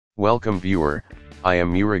Welcome viewer, I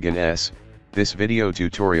am Murugan S. This video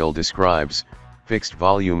tutorial describes, fixed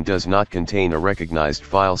volume does not contain a recognized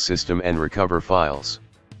file system and recover files.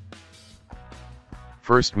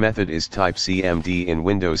 First method is type CMD in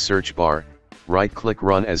Windows search bar, right-click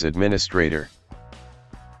Run as administrator.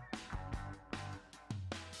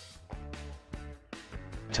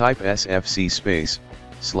 Type sfc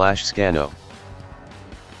 /scanno.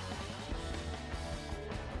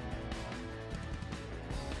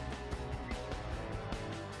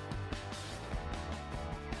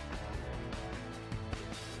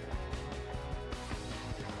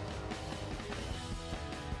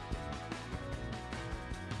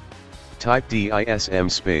 Type dism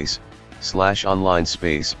 /online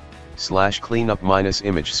 /cleanup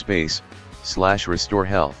 -image /restore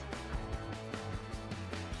health.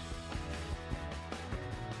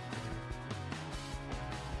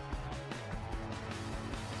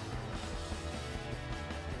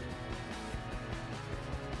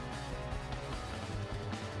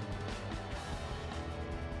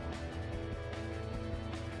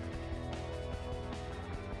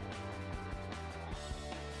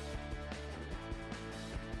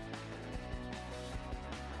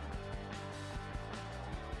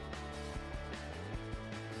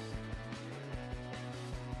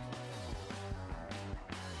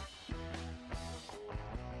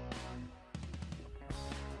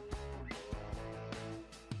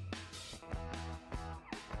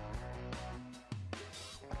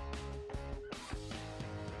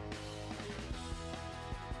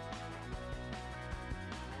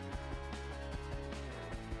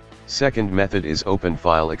 Second method is Open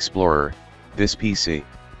File Explorer, this PC.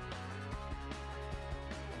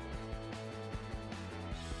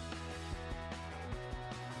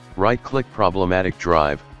 Right-click Problematic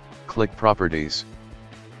Drive, click Properties.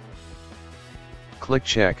 Click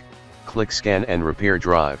Check, click Scan and Repair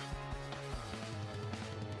Drive.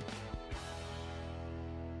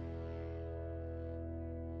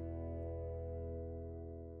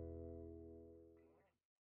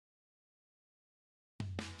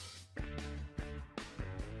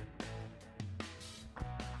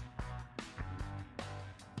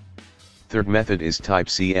 Third method is type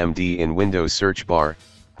CMD in Windows search bar,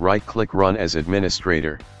 right-click Run as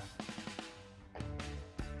administrator.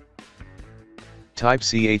 Type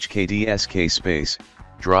chkdsk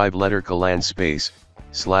drive letter colan /f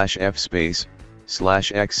 /x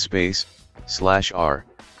 /r.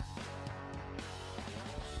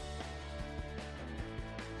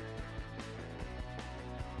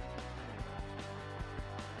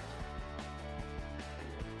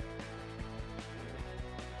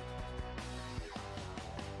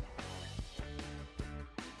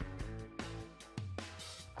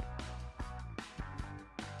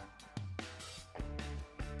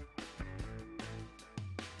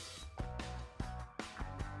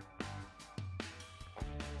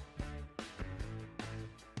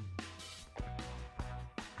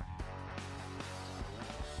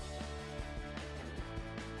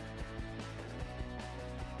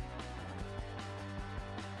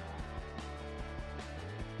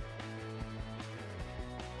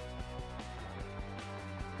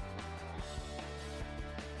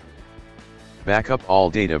 Backup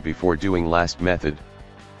all data before doing last method.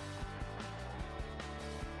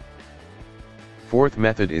 Fourth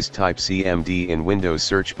method is type CMD in Windows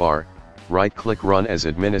search bar, right-click Run as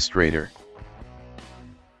administrator.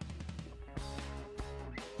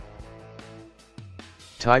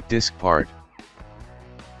 Type disk part.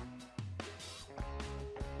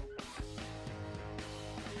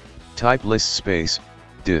 Type list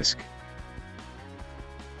disk.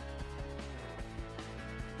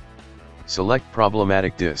 Select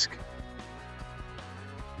problematic disk.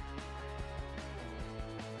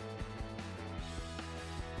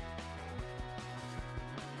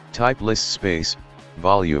 Type list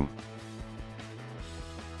volume.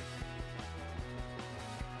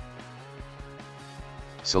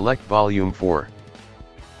 Select volume 4.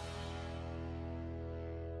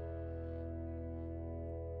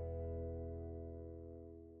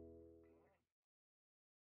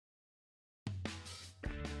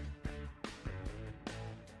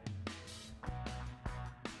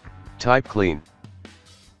 Type clean.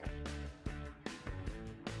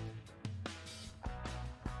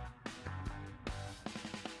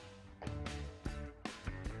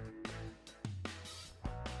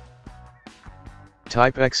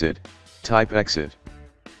 Type exit. Type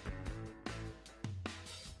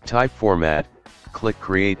format, click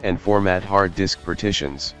create and format hard disk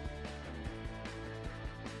partitions.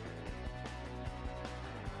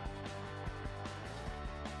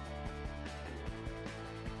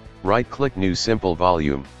 Right-click New Simple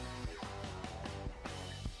Volume,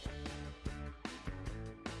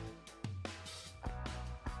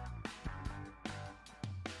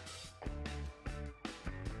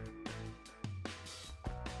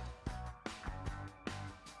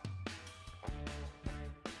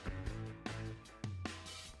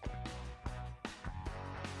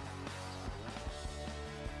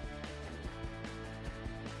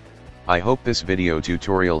 I hope this video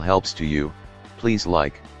tutorial helps to you. Please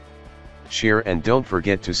like, share and don't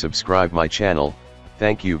forget to subscribe my channel.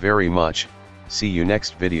 Thank you very much. See you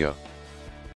next video.